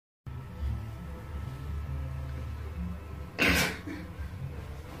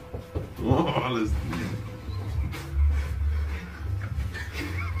Alles.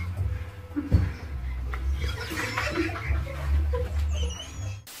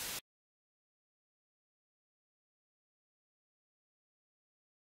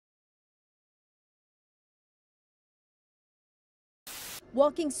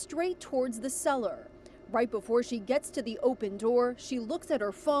 Walking straight towards the cellar. Right before she gets to the open door, she looks at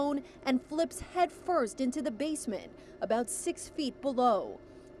her phone and flips headfirst into the basement, about 6 feet below.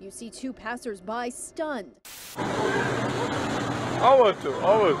 You see two passers-by stunned. Ó outro,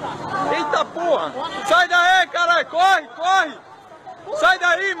 ó outro. Eita porra! Sai daí, caralho! Corre, corre! Sai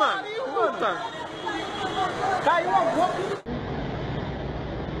daí, mano! Puta! Caiu a boca!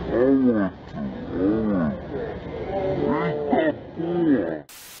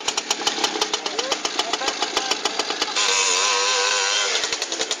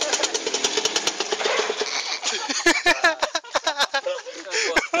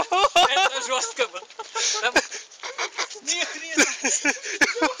 Это жестко было. Ни хрена.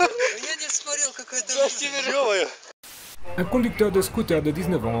 Я не смотрел, какая-то... Un conducteur de scooter de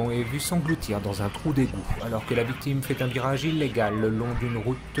 19 ans est vu s'engloutir dans un trou d'égout alors que la victime fait un virage illégal le long d'une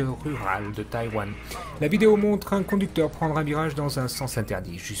route rurale de Taïwan. La vidéo montre un conducteur prendre un virage dans un sens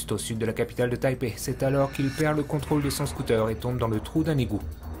interdit, juste au sud de la capitale de Taipei. C'est alors qu'il perd le contrôle de son scooter et tombe dans le trou d'un égout.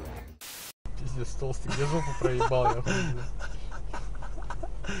 Пиздец, толстый, где жопу проебал, я хуй.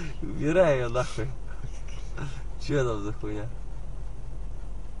 Убирай ее нахуй. Че там за хуйня?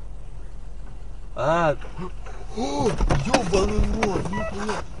 А, о, ёбаный в рот,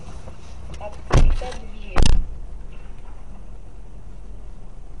 нихуя.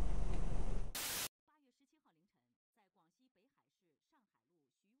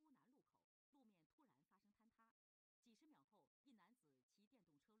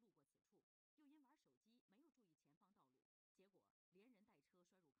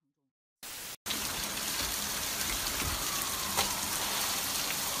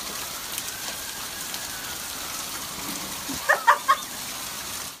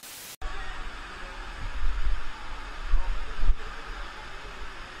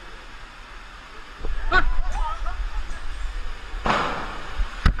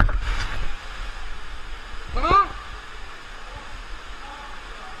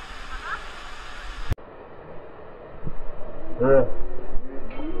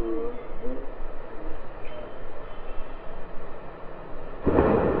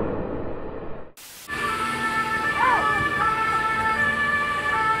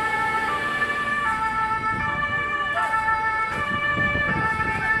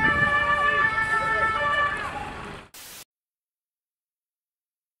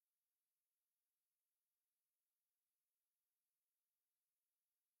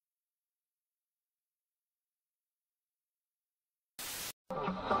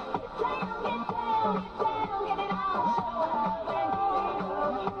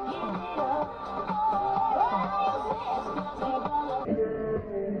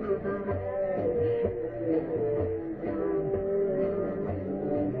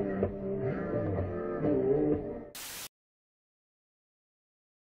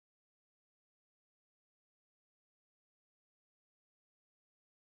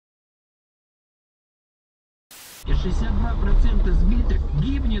 И 62% сбитых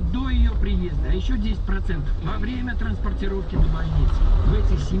гибнет до ее приезда, а еще 10% во время транспортировки до больницы. В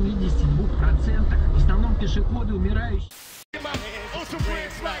этих 72% в основном пешеходы, умирающие.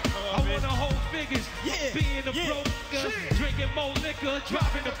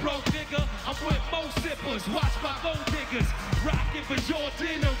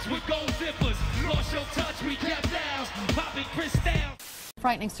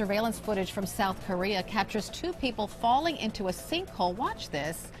 Frightening surveillance footage from South Korea captures two people falling into a sinkhole. Watch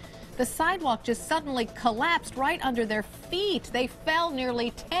this. The sidewalk just suddenly collapsed right under their feet. They fell nearly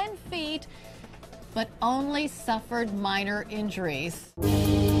 10 feet, but only suffered minor injuries.